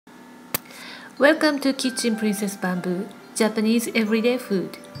Welcome to Kitchen Princess Bamboo, Japanese everyday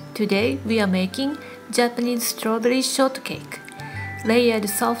food. Today we are making Japanese strawberry shortcake, layered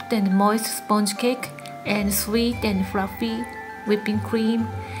soft and moist sponge cake, and sweet and fluffy whipping cream.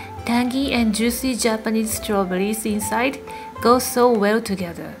 Tangy and juicy Japanese strawberries inside go so well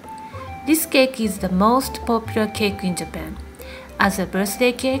together. This cake is the most popular cake in Japan, as a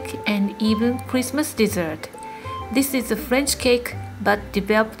birthday cake and even Christmas dessert. This is a French cake but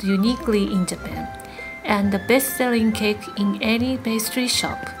developed uniquely in Japan, and the best-selling cake in any pastry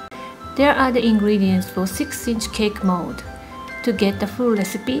shop. There are the ingredients for 6-inch cake mold. To get the full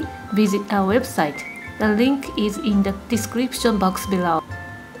recipe, visit our website. The link is in the description box below.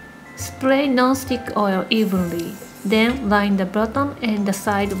 Spray non-stick oil evenly, then line the bottom and the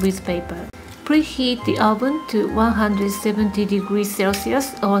side with paper. Preheat the oven to 170 degrees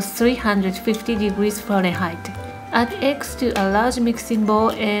Celsius or 350 degrees Fahrenheit. Add eggs to a large mixing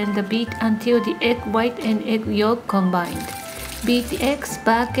bowl and beat until the egg white and egg yolk combined. Beat the eggs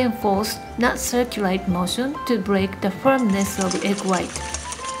back and forth, not circulate motion, to break the firmness of egg white.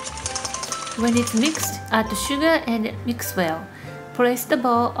 When it's mixed, add the sugar and mix well. Place the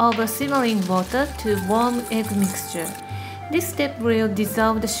bowl over simmering water to warm egg mixture. This step will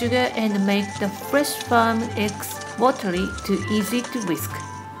dissolve the sugar and make the fresh firm eggs watery too easy to whisk.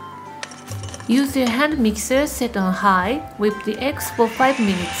 Use your hand mixer set on high. Whip the eggs for 5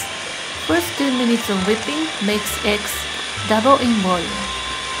 minutes. First 2 minutes of whipping makes eggs double in volume.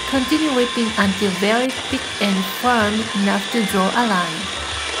 Continue whipping until very thick and firm enough to draw a line.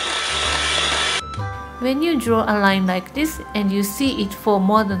 When you draw a line like this and you see it for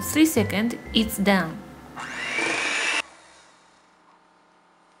more than 3 seconds, it's done.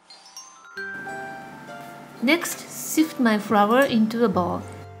 Next, sift my flour into a bowl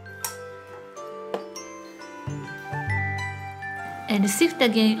and sift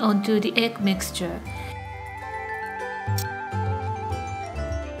again onto the egg mixture.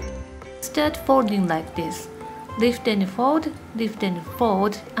 Start folding like this. Lift and fold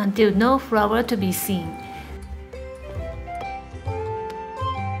until no flour to be seen.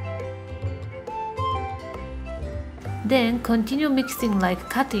 Then continue mixing like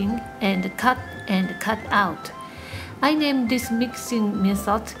cutting and cut out. I named this mixing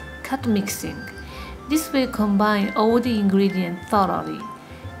method cut mixing. This will combine all the ingredients thoroughly.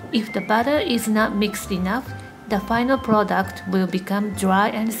 If the butter is not mixed enough, the final product will become dry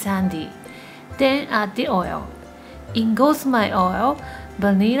and sandy. Then add the oil. In goes my oil,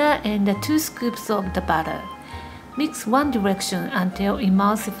 vanilla and 2 scoops of the butter. Mix one direction until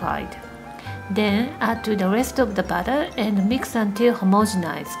emulsified. Then add to the rest of the butter and mix until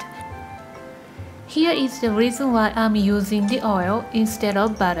homogenized. Here is the reason why I'm using the oil instead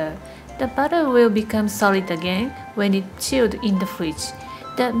of butter. The butter will become solid again when it's chilled in the fridge.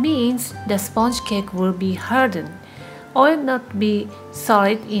 That means the sponge cake will be hardened. Oil not be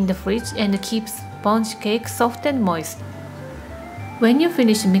solid in the fridge and keeps sponge cake soft and moist. When you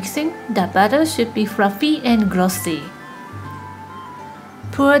finish mixing, the butter should be fluffy and glossy.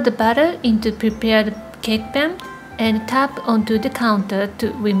 Pour the butter into prepared cake pan and tap onto the counter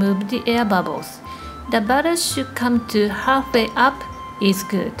to remove the air bubbles. The butter should come to halfway up is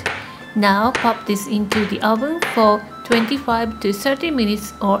good. Now pop this into the oven for 25 to 30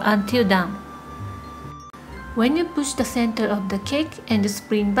 minutes or until done. When you push the center of the cake and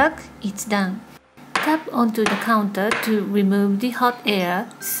spring back, it's done. Tap onto the counter to remove the hot air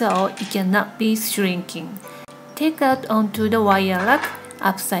so it cannot be shrinking. Take out onto the wire rack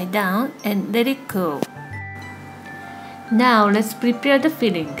upside down and let it cool. Now let's prepare the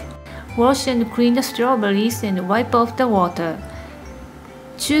filling. Wash and clean the strawberries and wipe off the water.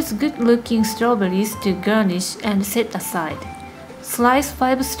 Choose good-looking strawberries to garnish and set aside. Slice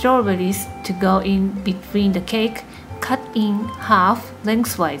 5 strawberries to go in between the cake, cut in half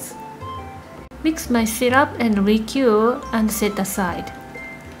lengthwise. Mix my syrup and liqueur and set aside.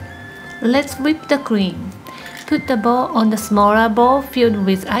 Let's whip the cream. Put the bowl on the smaller bowl filled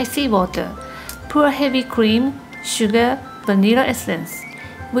with icy water. Pour heavy cream, sugar, vanilla essence.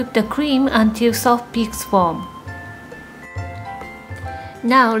 Whip the cream until soft peaks form.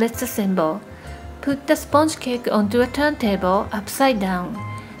 Now let's assemble. Put the sponge cake onto a turntable upside down.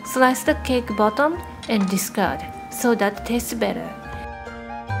 Slice the cake bottom and discard so that it tastes better.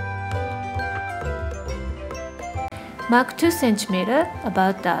 Mark 2 cm,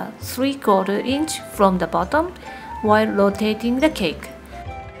 about 3/4 inch from the bottom, while rotating the cake.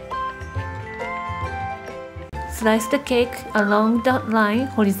 Slice the cake along the line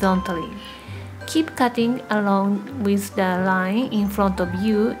horizontally. Keep cutting along with the line in front of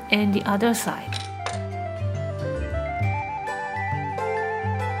you and the other side.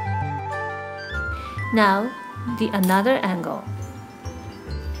 Now, the another angle.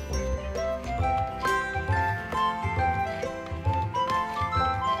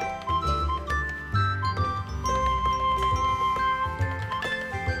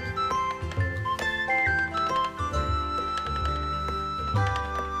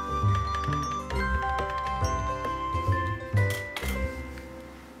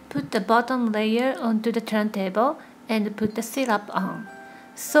 Put the bottom layer onto the turntable and put the syrup on.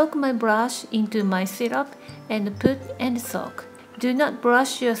 Soak my brush into my syrup and put and soak. Do not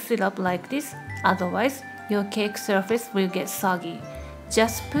brush your syrup like this, otherwise your cake surface will get soggy.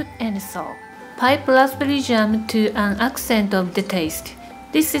 Just put and soak. Pipe raspberry jam to an accent of the taste.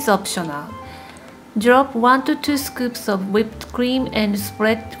 This is optional. Drop 1 to 2 scoops of whipped cream and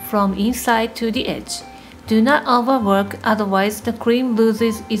spread from inside to the edge. Do not overwork, otherwise the cream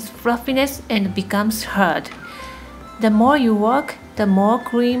loses its fluffiness and becomes hard. The more you work, the more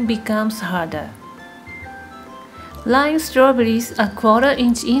cream becomes harder. Line strawberries a 1/4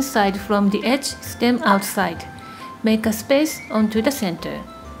 inch inside from the edge, stem outside. Make a space onto the center.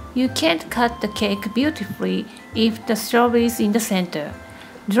 You can't cut the cake beautifully if the strawberries in the center.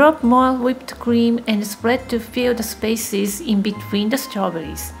 Drop more whipped cream and spread to fill the spaces in between the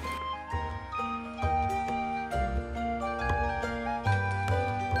strawberries.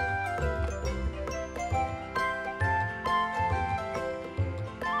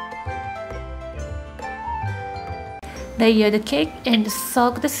 Layer the cake and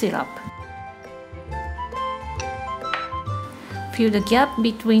soak the syrup. Fill the gap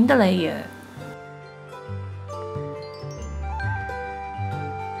between the layer.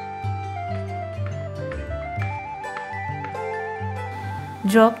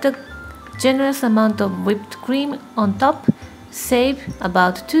 Drop the generous amount of whipped cream on top. Save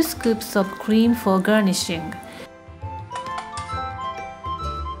about 2 scoops of cream for garnishing.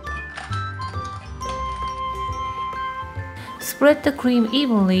 Spread the cream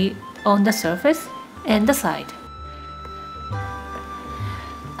evenly on the surface and the side.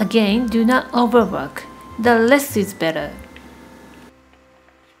 Again, do not overwork. The less is better.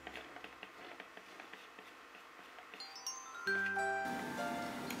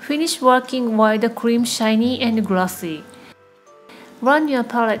 Finish working while the cream shiny and glossy. Run your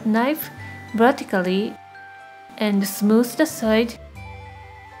palette knife vertically and smooth the side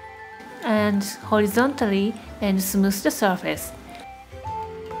and horizontally and smooth the surface.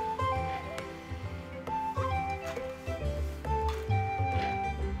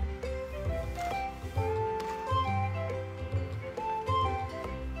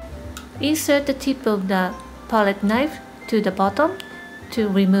 Insert the tip of the palette knife to the bottom to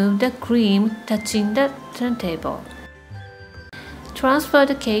remove the cream touching the turntable. Transfer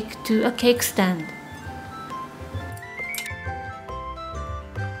the cake to a cake stand.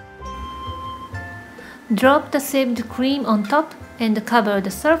 Drop the saved cream on top and cover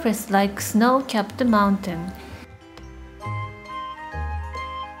the surface like snow-capped mountain.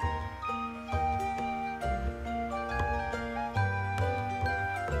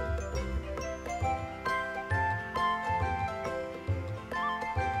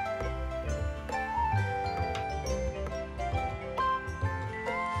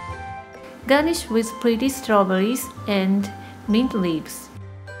 Garnish with pretty strawberries and mint leaves.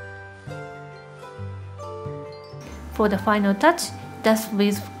 For the final touch, dust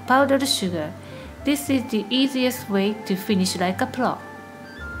with powdered sugar. This is the easiest way to finish like a pro.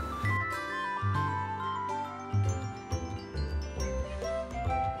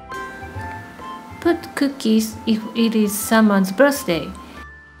 Put cookies if it is someone's birthday.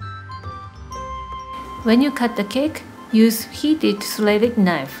 When you cut the cake, use heated serrated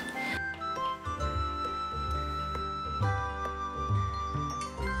knife.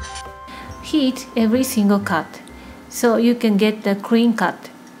 Heat every single cut, so you can get the clean cut.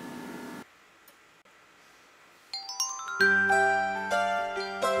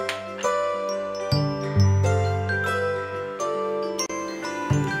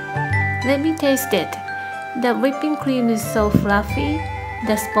 Let me taste it. The whipping cream is so fluffy,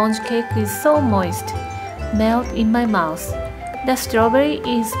 the sponge cake is so moist. Melt in my mouth. The strawberry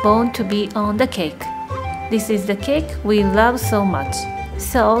is born to be on the cake. This is the cake we love so much.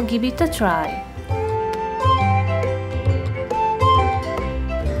 So give it a try.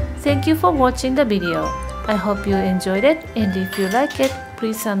 Thank you for watching the video. I hope you enjoyed it, and if you like it,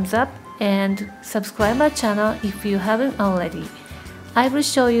 please thumbs up and subscribe my channel if you haven't already. I will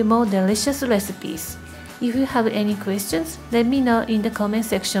show you more delicious recipes. If you have any questions, let me know in the comment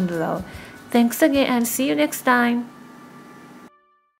section below. Thanks again and see you next time.